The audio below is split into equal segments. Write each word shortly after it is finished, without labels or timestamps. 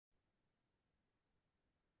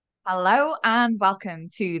Hello and welcome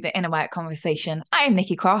to the Inner Work Conversation. I am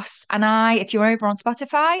Nikki Cross, and if you're over on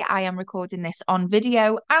Spotify, I am recording this on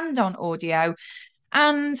video and on audio,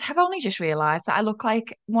 and have only just realised that I look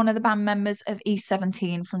like one of the band members of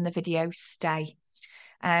E17 from the video Stay.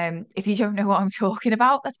 If you don't know what I'm talking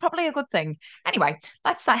about, that's probably a good thing. Anyway,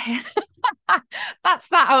 that's that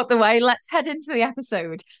out the way. Let's head into the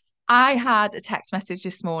episode. I had a text message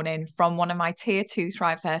this morning from one of my tier two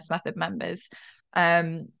Thrive First Method members.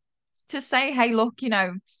 Um, to say, hey, look,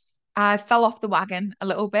 I fell off the wagon a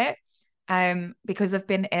little bit because I've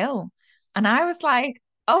been ill. And I was like,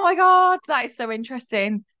 oh my God, that is so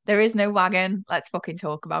interesting. There is no wagon. Let's fucking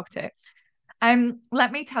talk about it.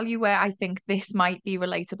 Let me tell you where I think this might be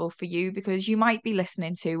relatable for you because you might be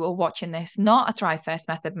listening to or watching this, not a Thrive First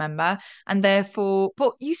Method member, and therefore,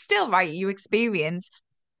 but you still, right, you experience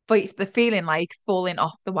the feeling like falling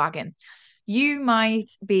off the wagon. You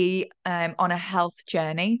might be on a health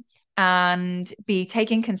journey and be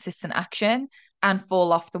taking consistent action and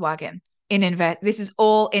fall off the wagon. This is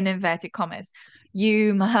all in inverted commas.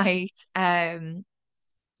 You might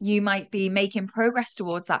you might be making progress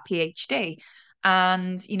towards that PhD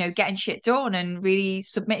and getting shit done and really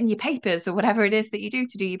submitting your papers or whatever it is that you do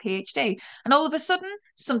to do your PhD, and all of a sudden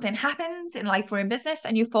something happens in life or in business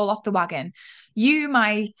and you fall off the wagon. You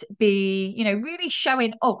might be really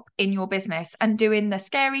showing up in your business and doing the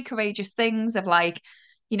scary courageous things of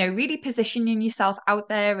really positioning yourself out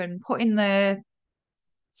there and putting the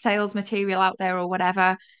sales material out there or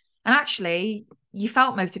whatever. And actually, you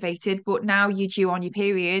felt motivated, but now you're due on your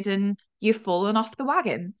period and you've fallen off the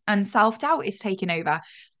wagon and self doubt is taking over.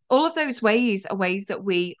 All of those ways are ways that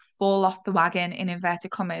we fall off the wagon in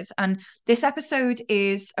inverted commas. And this episode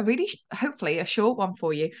is hopefully, a short one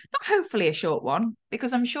for you. Not hopefully a short one,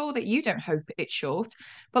 because I'm sure that you don't hope it's short.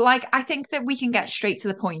 But I think that we can get straight to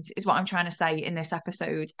the point, is what I'm trying to say in this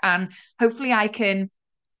episode. And hopefully, I can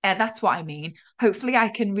that's what I mean. Hopefully, I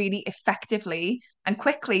can really effectively and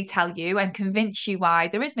quickly tell you and convince you why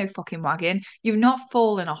there is no fucking wagon. You've not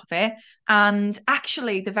fallen off it. And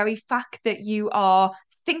actually, the very fact that you are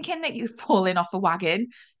thinking that you've fallen off a wagon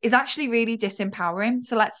is actually really disempowering.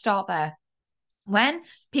 So let's start there. When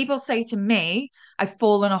people say to me, I've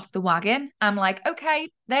fallen off the wagon, I'm like, okay,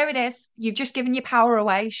 there it is. You've just given your power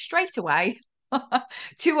away straight away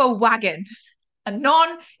to a wagon, a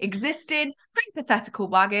non-existing hypothetical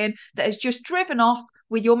wagon that has just driven off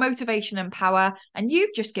with your motivation and power, and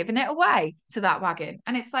you've just given it away to that wagon.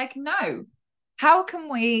 And it's like, no, how can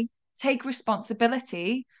we take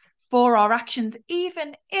responsibility for our actions,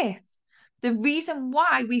 even if the reason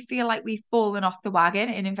why we feel like we've fallen off the wagon,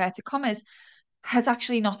 in inverted commas, has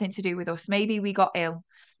actually nothing to do with us? Maybe we got ill.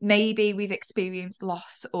 Maybe we've experienced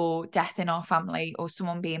loss or death in our family or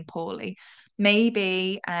someone being poorly.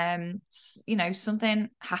 Maybe something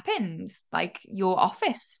happened, like your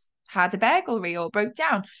office had a burglary or broke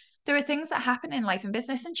down. There are things that happen in life and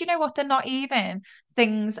business, and do you know what? They're not even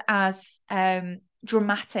things as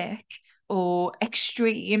dramatic or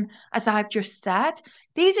extreme as I've just said.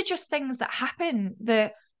 These are just things that happen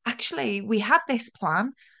that actually we had this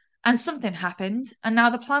plan and something happened and now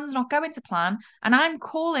the plan's not going to plan, and I'm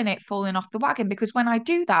calling it falling off the wagon because when I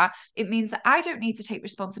do that it means that I don't need to take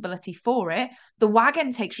responsibility for it. The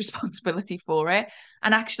wagon takes responsibility for it,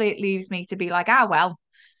 and actually it leaves me to be like, well,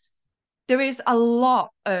 there is a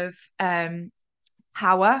lot of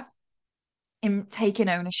power in taking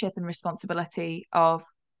ownership and responsibility of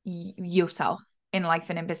yourself in life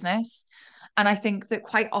and in business. And I think that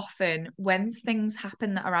quite often when things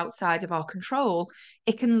happen that are outside of our control,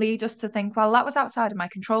 it can lead us to think, well, that was outside of my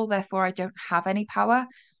control, therefore I don't have any power.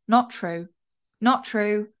 Not true. Not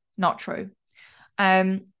true. Not true.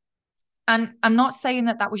 Um, and I'm not saying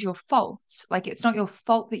that that was your fault. Like, it's not your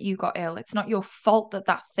fault that you got ill. It's not your fault that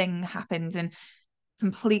that thing happened and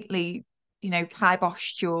completely,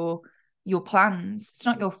 kiboshed your plans. It's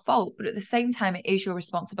not your fault, but at the same time, it is your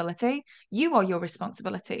responsibility. You are your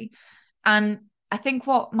responsibility. And I think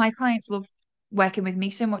what my clients love working with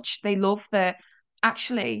me so much, they love that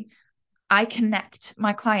actually I connect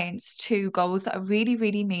my clients to goals that are really,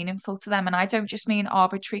 really meaningful to them. And I don't just mean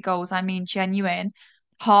arbitrary goals, I mean genuine,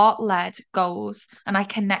 heart-led goals. And I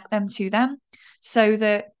connect them to them so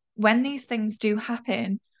that when these things do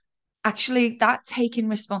happen, actually that taking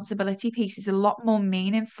responsibility piece is a lot more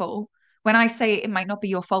meaningful. When I say it might not be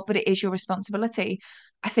your fault, but it is your responsibility,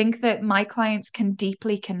 I think that my clients can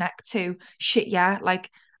deeply connect to shit. Yeah, like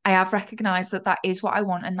I have recognized that that is what I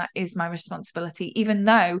want and that is my responsibility, even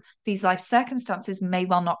though these life circumstances may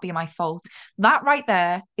well not be my fault. That right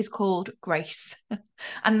there is called grace.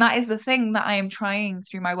 And that is the thing that I am trying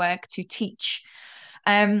through my work to teach.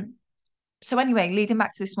 Um, So anyway, leading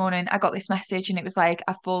back to this morning, I got this message and it was like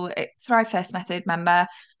it's Thrive First Method member.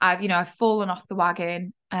 I've fallen off the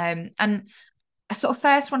wagon. And I sort of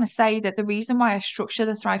first want to say that the reason why I structure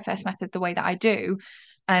the Thrive First Method the way that I do,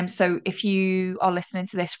 so if you are listening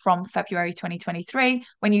to this from February 2023,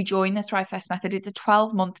 when you join the Thrive First Method, it's a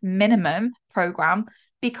 12-month minimum program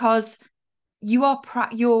because you're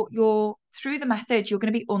through the method, you're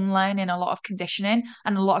going to be unlearning a lot of conditioning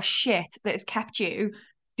and a lot of shit that has kept you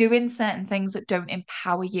doing certain things that don't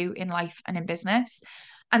empower you in life and in business.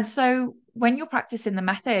 And so when you're practicing the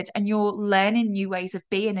method and you're learning new ways of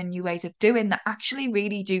being and new ways of doing that actually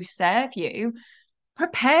really do serve you,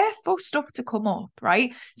 prepare for stuff to come up,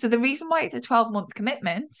 right? So the reason why it's a 12-month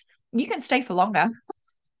commitment, you can stay for longer,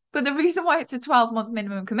 but the reason why it's a 12-month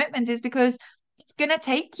minimum commitment is because it's going to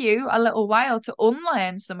take you a little while to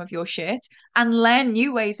unlearn some of your shit and learn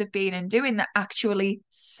new ways of being and doing that actually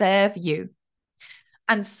serve you.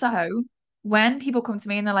 And so when people come to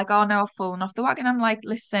me and they're like, oh no, I've fallen off the wagon, I'm like,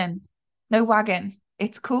 listen, no wagon.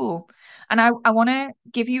 It's cool. And I want to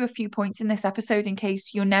give you a few points in this episode in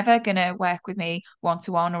case you're never going to work with me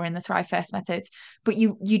one-to-one or in the Thrive First method, but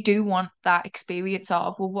you do want that experience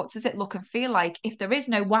of, well, what does it look and feel like if there is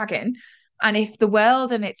no wagon? And if the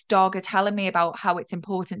world and its dog are telling me about how it's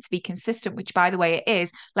important to be consistent, which by the way it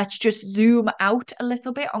is, let's just zoom out a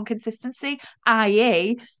little bit on consistency,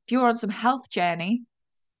 i.e., if you're on some health journey,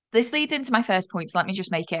 this leads into my first point, so let me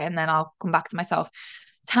just make it and then I'll come back to myself.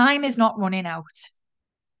 Time is not running out.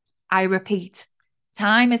 I repeat,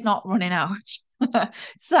 time is not running out.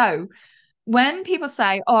 So when people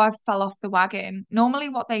say, oh, I fell off the wagon, normally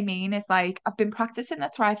what they mean is like, I've been practicing the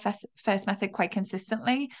Thrive First method quite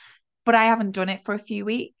consistently, but I haven't done it for a few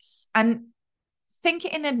weeks. And think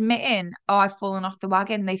in admitting, oh, I've fallen off the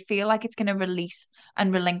wagon, they feel like it's going to release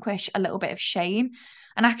and relinquish a little bit of shame.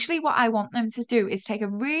 And actually, what I want them to do is take a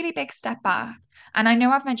really big step back. And I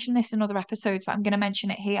know I've mentioned this in other episodes, but I'm going to mention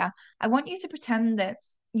it here. I want you to pretend that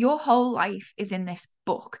your whole life is in this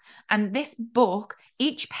book. And this book,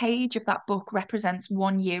 each page of that book represents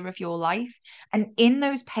 1 year of your life. And in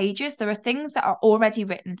those pages, there are things that are already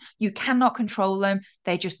written. You cannot control them.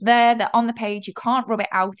 They're just there. They're on the page. You can't rub it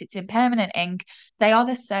out. It's in permanent ink. They are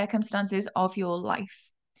the circumstances of your life.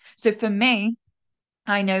 So for me,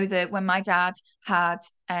 I know that when my dad had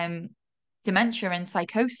dementia and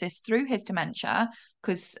psychosis through his dementia,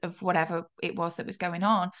 because of whatever it was that was going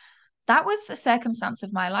on, that was a circumstance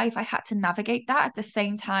of my life. I had to navigate that at the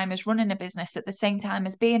same time as running a business, at the same time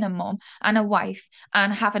as being a mum and a wife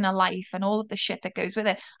and having a life and all of the shit that goes with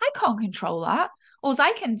it. I can't control that. All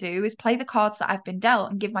I can do is play the cards that I've been dealt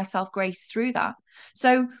and give myself grace through that.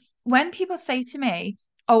 So when people say to me,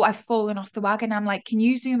 oh, I've fallen off the wagon, I'm like, can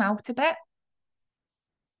you zoom out a bit?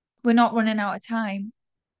 We're not running out of time.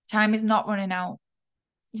 Time is not running out.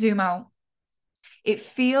 Zoom out. It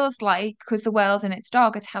feels like because the world and its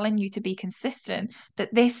dog are telling you to be consistent,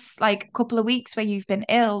 that this like couple of weeks where you've been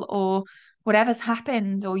ill or whatever's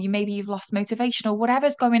happened, or you've lost motivation or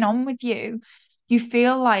whatever's going on with you, you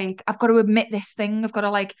feel like I've got to admit this thing, I've got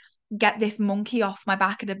to like get this monkey off my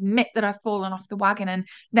back and admit that I've fallen off the wagon and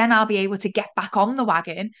then I'll be able to get back on the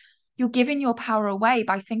wagon. You're giving your power away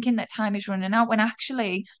by thinking that time is running out when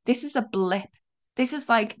actually this is a blip. This is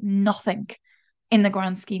like nothing in the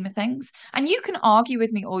grand scheme of things. And you can argue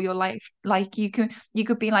with me all your life. Like you could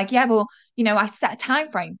be like, yeah, well, I set a time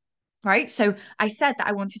frame, right? So I said that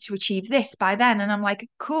I wanted to achieve this by then. And I'm like,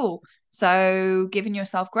 cool. So giving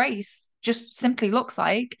yourself grace just simply looks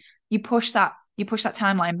like you push that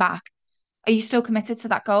timeline back. Are you still committed to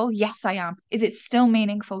that goal? Yes, I am. Is it still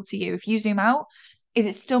meaningful to you? If you zoom out, is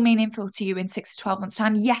it still meaningful to you in 6 to 12 months'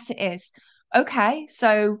 time? Yes, it is. Okay,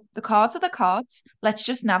 so the cards are the cards. Let's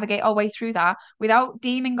just navigate our way through that without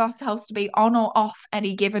deeming ourselves to be on or off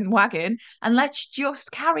any given wagon. And let's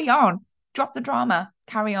just carry on. Drop the drama,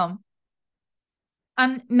 carry on.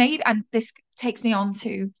 And this takes me on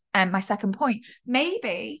to my second point.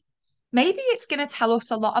 Maybe it's going to tell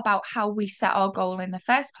us a lot about how we set our goal in the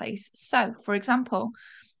first place. So, for example,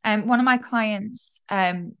 one of my clients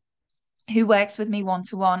who works with me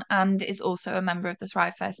one-to-one and is also a member of the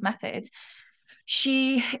Thrive First Method,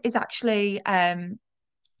 she is actually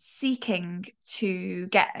seeking to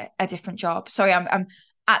get a different job. Sorry, I'm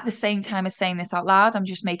at the same time as saying this out loud, I'm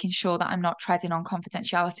just making sure that I'm not treading on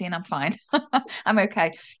confidentiality and I'm fine. I'm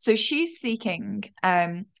okay. So she's seeking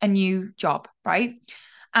a new job, right?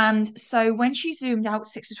 And so when she zoomed out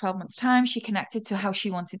 6 to 12 months' time, she connected to how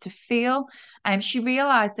she wanted to feel. And she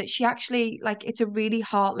realized that she actually, like, it's a really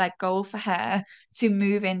heart-led goal for her to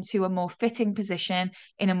move into a more fitting position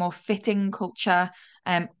in a more fitting culture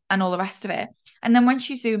and all the rest of it. And then when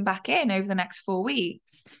she zoomed back in over the next 4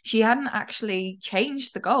 weeks, she hadn't actually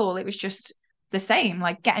changed the goal. It was just the same,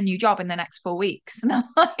 like get a new job in the next 4 weeks. And I'm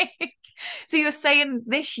like, so you're saying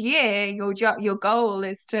this year your goal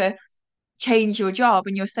is to change your job,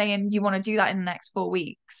 and you're saying you want to do that in the next 4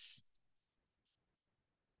 weeks.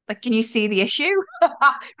 Like, can you see the issue?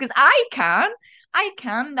 Because I can. I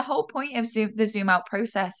can. The whole point of the zoom out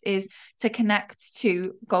process is to connect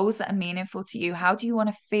to goals that are meaningful to you. How do you want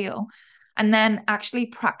to feel? And then actually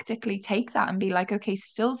practically take that and be like, okay,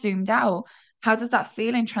 still zoomed out. How does that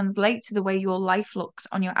feeling translate to the way your life looks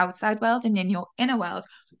on your outside world and in your inner world?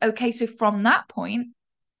 Okay, so from that point,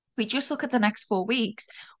 we just look at the next 4 weeks.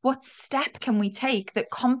 What step can we take that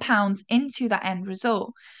compounds into that end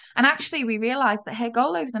result? And actually, we realize that her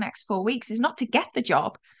goal over the next 4 weeks is not to get the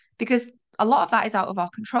job, because a lot of that is out of our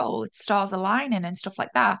control. It's stars aligning and stuff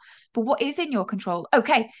like that. But what is in your control?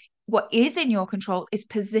 Okay, what is in your control is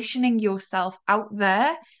positioning yourself out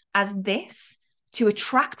there as this to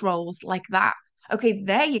attract roles like that. Okay,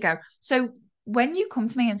 there you go. So when you come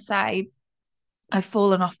to me and say, I've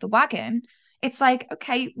fallen off the wagon, it's like,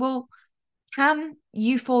 okay, well, can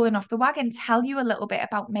you falling off the wagon tell you a little bit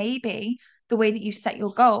about maybe the way that you set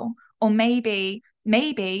your goal? Or maybe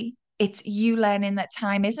it's you learning that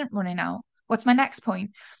time isn't running out. What's my next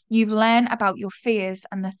point? You've learned about your fears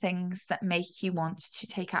and the things that make you want to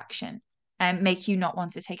take action and make you not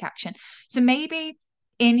want to take action. So maybe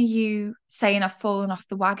in you saying I've fallen off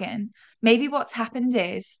the wagon, maybe what's happened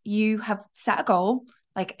is you have set a goal,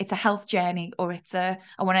 like it's a health journey, or it's a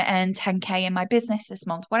I want to earn 10K in my business this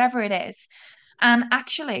month, whatever it is. And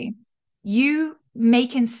actually, you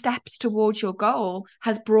making steps towards your goal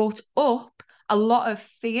has brought up a lot of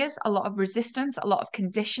fears, a lot of resistance, a lot of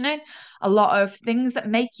conditioning, a lot of things that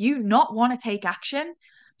make you not want to take action.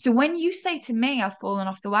 So when you say to me, I've fallen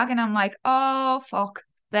off the wagon, I'm like, oh fuck,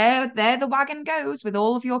 there the wagon goes with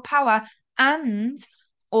all of your power and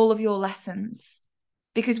all of your lessons.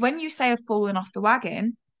 Because when you say I've fallen off the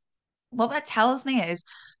wagon, what that tells me is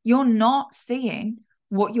you're not seeing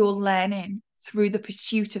what you're learning through the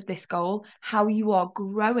pursuit of this goal, how you are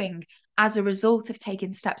growing as a result of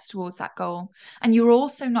taking steps towards that goal. And you're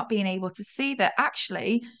also not being able to see that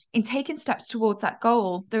actually, in taking steps towards that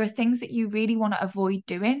goal, there are things that you really want to avoid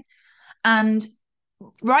doing. And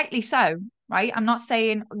rightly so, right? I'm not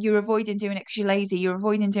saying you're avoiding doing it because you're lazy, you're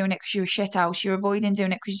avoiding doing it because you're a shit house, you're avoiding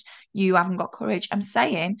doing it because you haven't got courage. I'm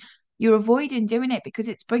saying you're avoiding doing it because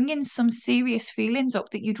it's bringing some serious feelings up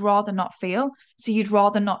that you'd rather not feel. So you'd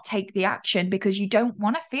rather not take the action because you don't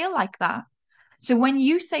want to feel like that. So when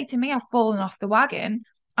you say to me, I've fallen off the wagon,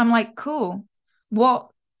 I'm like, cool. What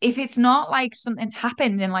if it's not like something's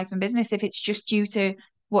happened in life and business, if it's just due to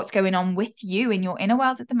what's going on with you in your inner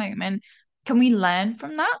world at the moment? Can we learn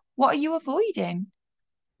from that? What are you avoiding?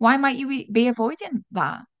 Why might you be avoiding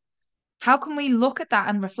that? How can we look at that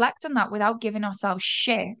and reflect on that without giving ourselves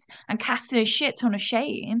shit and casting a shit ton of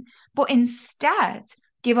shame, but instead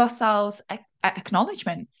give ourselves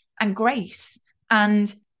acknowledgement and grace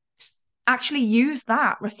and actually use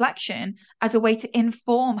that reflection as a way to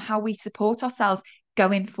inform how we support ourselves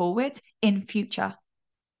going forward in future?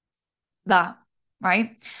 That,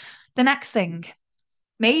 right? The next thing,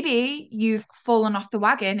 maybe you've fallen off the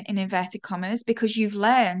wagon in inverted commas because you've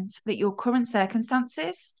learned that your current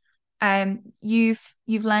circumstances, you've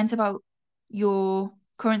learned about your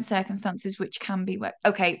current circumstances, which can be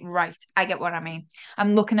okay, right. I get what I mean.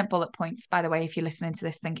 I'm looking at bullet points, by the way, if you're listening to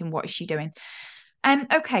this thinking, what is she doing?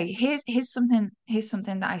 Okay, here's something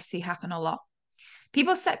that I see happen a lot.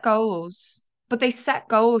 People set goals, but they set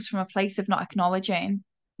goals from a place of not acknowledging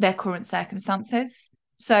their current circumstances.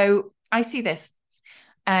 So I see this.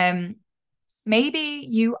 Um, Maybe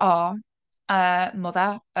you are a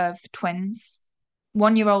mother of twins,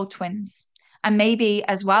 1-year-old twins. And maybe,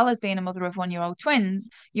 as well as being a mother of 1-year-old twins,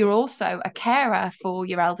 you're also a carer for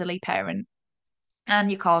your elderly parent,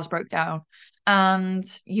 and your car's broke down and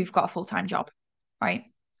you've got a full-time job, right?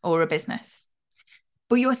 Or a business.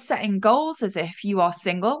 But you're setting goals as if you are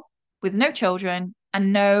single with no children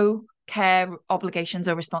and no care obligations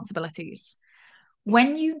or responsibilities.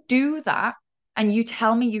 When you do that and you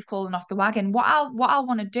tell me you've fallen off the wagon, what I'll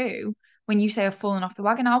want to do when you say I've fallen off the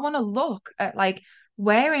wagon, I want to look at like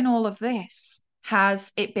where in all of this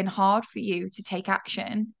has it been hard for you to take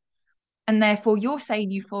action? And therefore you're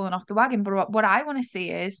saying you've fallen off the wagon. But what I want to see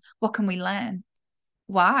is what can we learn?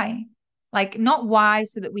 Why? Like, not why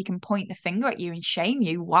so that we can point the finger at you and shame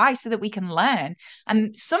you. Why? So that we can learn.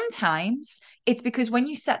 And sometimes it's because when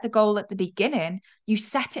you set the goal at the beginning, you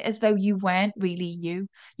set it as though you weren't really you.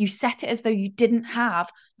 You set it as though you didn't have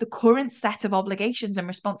the current set of obligations and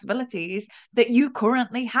responsibilities that you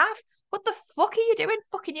currently have. What the fuck are you doing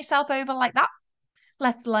fucking yourself over like that?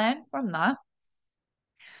 Let's learn from that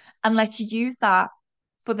and let's use that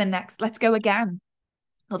for the next. Let's go again,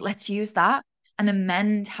 but let's use that and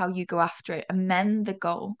amend how you go after it, amend the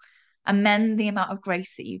goal, amend the amount of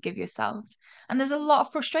grace that you give yourself. And there's a lot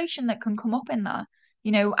of frustration that can come up in that.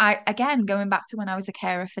 Again, going back to when I was a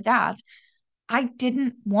carer for dad, I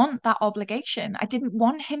didn't want that obligation. I didn't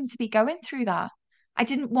want him to be going through that. I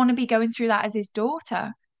didn't want to be going through that as his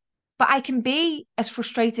daughter. But I can be as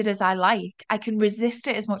frustrated as I like. I can resist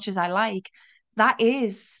it as much as I like. That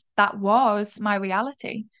was my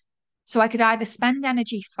reality. So I could either spend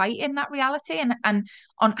energy fighting that reality and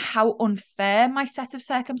on how unfair my set of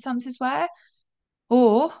circumstances were,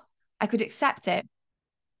 or I could accept it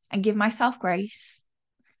and give myself grace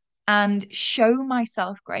and show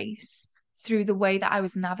myself grace through the way that I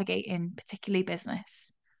was navigating, particularly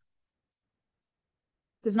business.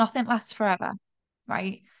 Because nothing lasts forever,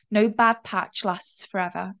 right? No bad patch lasts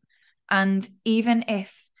forever. And even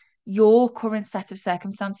if your current set of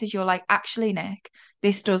circumstances, you're like, actually, Nick,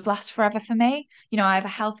 this does last forever for me. I have a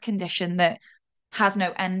health condition that has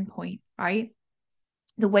no end point, right?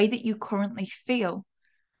 The way that you currently feel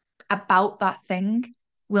about that thing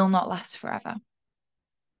will not last forever.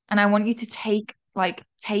 And I want you to take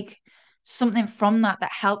something from that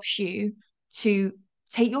helps you to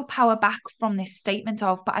take your power back from this statement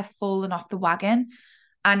of, but I've fallen off the wagon.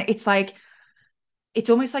 And it's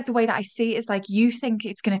almost like the way that I see it is like you think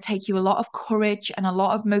it's going to take you a lot of courage and a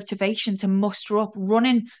lot of motivation to muster up,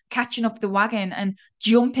 running, catching up the wagon and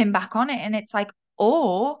jumping back on it. And it's like,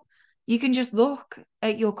 or you can just look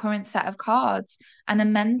at your current set of cards and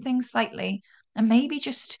amend things slightly and maybe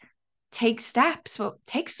just take steps, but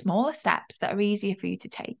take smaller steps that are easier for you to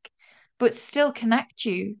take, but still connect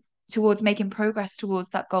you towards making progress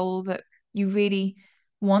towards that goal that you really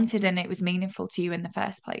wanted and it was meaningful to you in the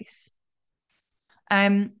first place.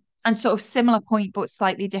 And sort of similar point, but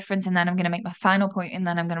slightly different. And then I'm going to make my final point and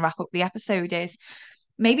then I'm going to wrap up the episode is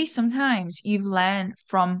maybe sometimes you've learned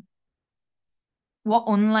from what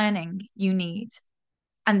unlearning you need,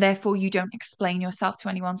 and therefore you don't explain yourself to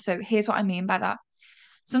anyone. So here's what I mean by that.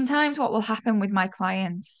 Sometimes what will happen with my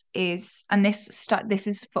clients is, and this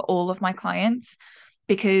is for all of my clients,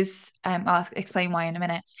 because I'll explain why in a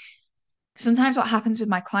minute. Sometimes what happens with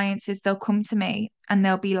my clients is they'll come to me and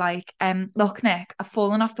they'll be like, look, Nick, I've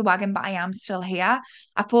fallen off the wagon, but I am still here.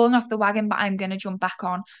 I've fallen off the wagon, but I'm going to jump back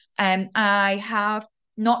on. I have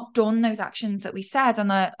not done those actions that we said on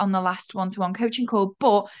the last one-to-one coaching call,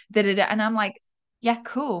 but and I'm like, yeah,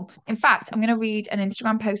 cool. In fact, I'm going to read an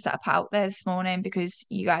Instagram post that I put out there this morning because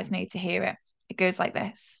you guys need to hear it. It goes like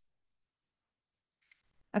this.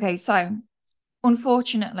 Okay, so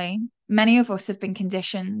unfortunately, many of us have been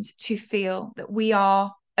conditioned to feel that we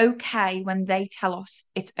are okay when they tell us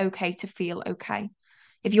it's okay to feel okay.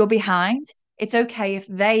 If you're behind, it's okay if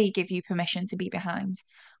they give you permission to be behind.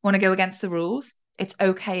 Want to go against the rules? It's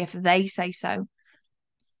okay if they say so.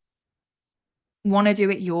 Want to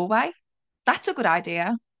do it your way? That's a good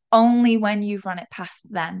idea, only when you've run it past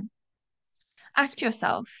them. Ask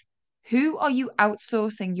yourself, who are you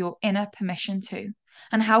outsourcing your inner permission to?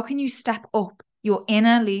 And how can you step up your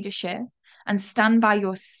inner leadership and stand by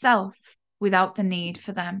yourself without the need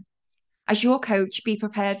for them? As your coach, be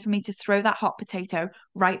prepared for me to throw that hot potato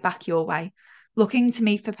right back your way. Looking to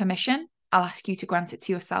me for permission, I'll ask you to grant it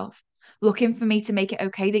to yourself. Looking for me to make it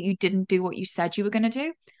okay that you didn't do what you said you were going to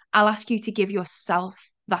do, I'll ask you to give yourself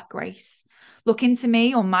that grace. Looking to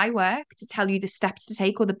me or my work to tell you the steps to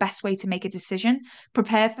take or the best way to make a decision,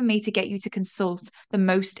 prepare for me to get you to consult the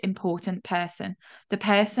most important person, the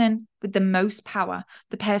person with the most power,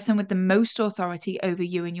 the person with the most authority over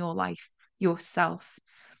you in your life, yourself.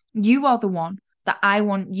 You are the one that I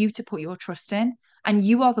want you to put your trust in, and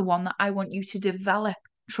you are the one that I want you to develop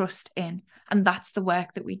trust in. And that's the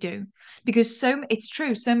work that we do. Because it's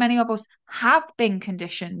true, so many of us have been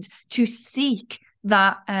conditioned to seek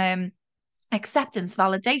that acceptance,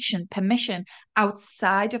 validation, permission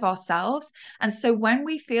outside of ourselves. And so when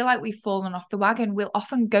we feel like we've fallen off the wagon, we'll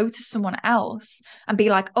often go to someone else and be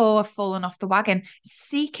like, oh, I've fallen off the wagon,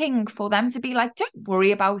 seeking for them to be like, don't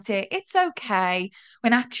worry about it. It's okay.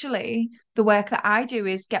 When actually, the work that I do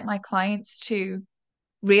is get my clients to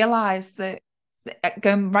realize that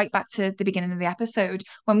going right back to the beginning of the episode,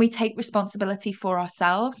 when we take responsibility for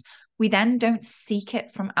ourselves, we then don't seek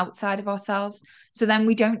it from outside of ourselves. So then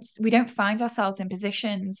we don't find ourselves in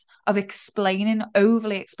positions of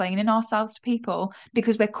overly explaining ourselves to people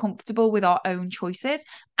because we're comfortable with our own choices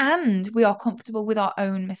and we are comfortable with our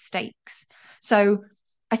own mistakes. So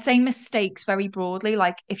I say mistakes very broadly,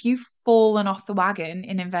 like if you've fallen off the wagon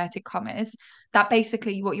in inverted commas, that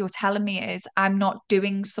basically what you're telling me is I'm not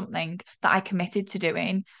doing something that I committed to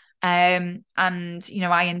doing. And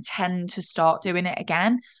I intend to start doing it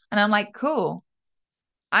again. And I'm like, cool.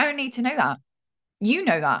 I don't need to know that. You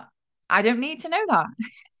know that. I don't need to know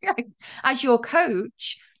that. As your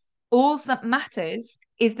coach, all that matters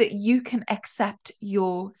is that you can accept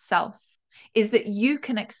yourself, is that you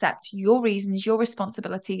can accept your reasons, your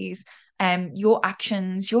responsibilities, your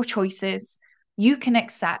actions, your choices. You can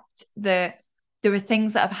accept that there are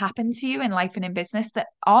things that have happened to you in life and in business that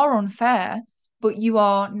are unfair, but you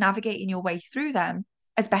are navigating your way through them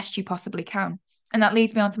as best you possibly can. And that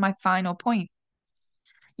leads me on to my final point.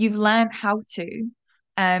 You've learned how to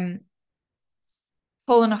um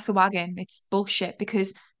fallen off the wagon. It's bullshit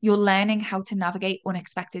because you're learning how to navigate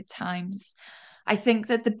unexpected times. I think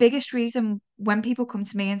that the biggest reason when people come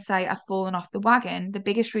to me and say I've fallen off the wagon, the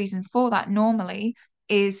biggest reason for that normally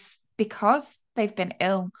is because they've been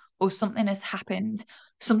ill or something has happened,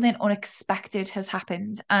 something unexpected has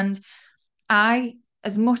happened. And I,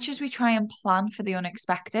 as much as we try and plan for the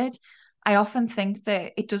unexpected, I often think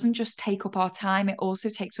that it doesn't just take up our time, it also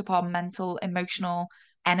takes up our mental, emotional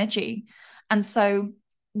energy. And so,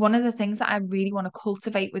 one of the things that I really want to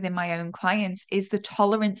cultivate within my own clients is the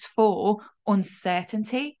tolerance for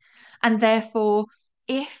uncertainty. And therefore,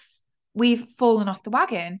 if we've fallen off the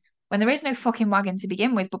wagon, when there is no fucking wagon to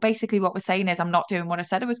begin with, but basically what we're saying is, I'm not doing what I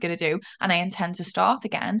said I was going to do, and I intend to start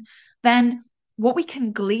again, then what we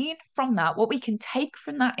can glean from that, what we can take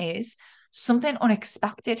from that is something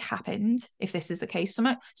unexpected happened. If this is the case,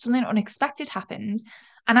 something unexpected happened.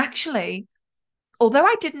 And actually, although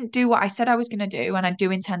I didn't do what I said I was going to do, and I do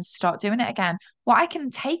intend to start doing it again, what I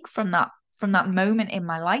can take from that moment in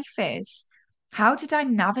my life is how did I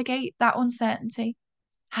navigate that uncertainty?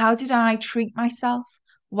 How did I treat myself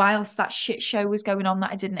whilst that shit show was going on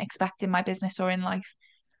that I didn't expect in my business or in life?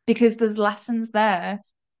 Because there's lessons there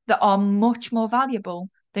that are much more valuable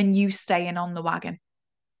than you staying on the wagon.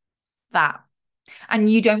 That. And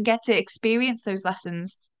you don't get to experience those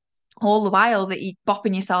lessons all the while that you're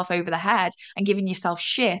bopping yourself over the head and giving yourself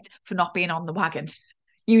shit for not being on the wagon.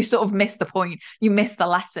 You sort of miss the point. You miss the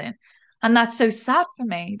lesson. And that's so sad for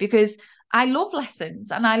me because I love lessons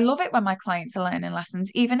and I love it when my clients are learning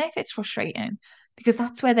lessons, even if it's frustrating, because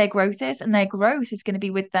that's where their growth is. And their growth is going to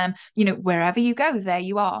be with them, wherever you go, there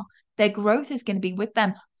you are. Their growth is going to be with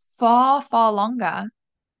them far, far longer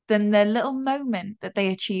than the little moment that they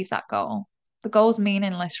achieve that goal. The goal's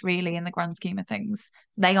meaningless, really, in the grand scheme of things.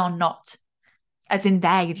 They are not, as in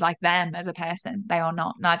they, like them as a person. They are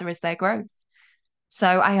not. Neither is their growth.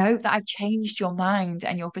 So I hope that I've changed your mind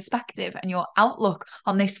and your perspective and your outlook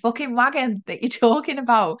on this fucking wagon that you're talking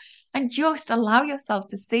about. And just allow yourself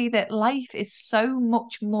to see that life is so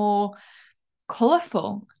much more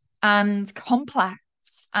colourful and complex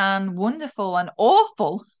and wonderful and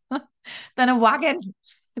awful than a wagon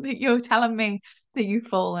that you're telling me that you've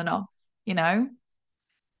fallen off, you know?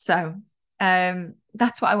 So,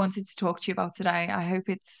 that's what I wanted to talk to you about today. I hope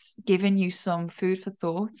it's given you some food for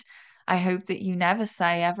thought. I hope that you never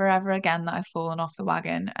say ever, ever again that I've fallen off the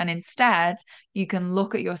wagon. And instead, you can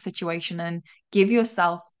look at your situation and give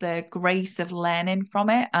yourself the grace of learning from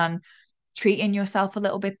it and treating yourself a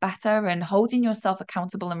little bit better and holding yourself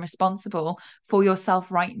accountable and responsible for yourself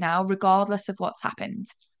right now, regardless of what's happened.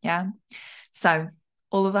 Yeah. So,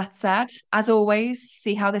 all of that said, as always,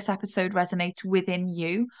 see how this episode resonates within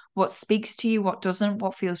you. What speaks to you, what doesn't,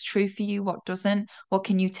 what feels true for you, what doesn't, what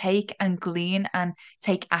can you take and glean and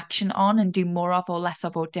take action on and do more of or less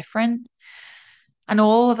of or different. And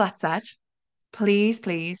all of that said, please,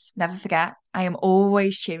 please never forget, I am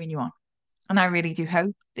always cheering you on. And I really do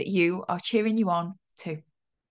hope that you are cheering you on too.